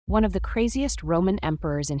One of the craziest Roman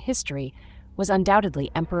emperors in history was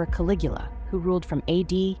undoubtedly Emperor Caligula, who ruled from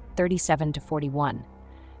AD 37 to 41.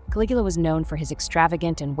 Caligula was known for his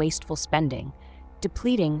extravagant and wasteful spending,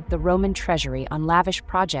 depleting the Roman treasury on lavish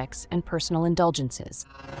projects and personal indulgences.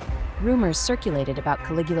 Rumors circulated about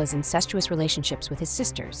Caligula's incestuous relationships with his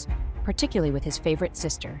sisters, particularly with his favorite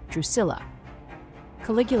sister, Drusilla.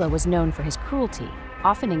 Caligula was known for his cruelty,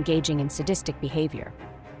 often engaging in sadistic behavior.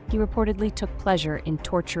 He reportedly took pleasure in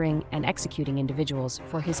torturing and executing individuals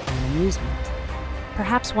for his own amusement.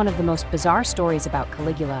 Perhaps one of the most bizarre stories about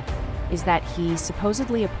Caligula is that he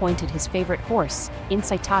supposedly appointed his favorite horse,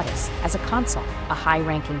 Incitatus, as a consul, a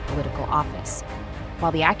high-ranking political office.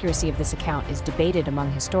 While the accuracy of this account is debated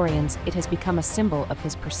among historians, it has become a symbol of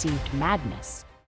his perceived madness.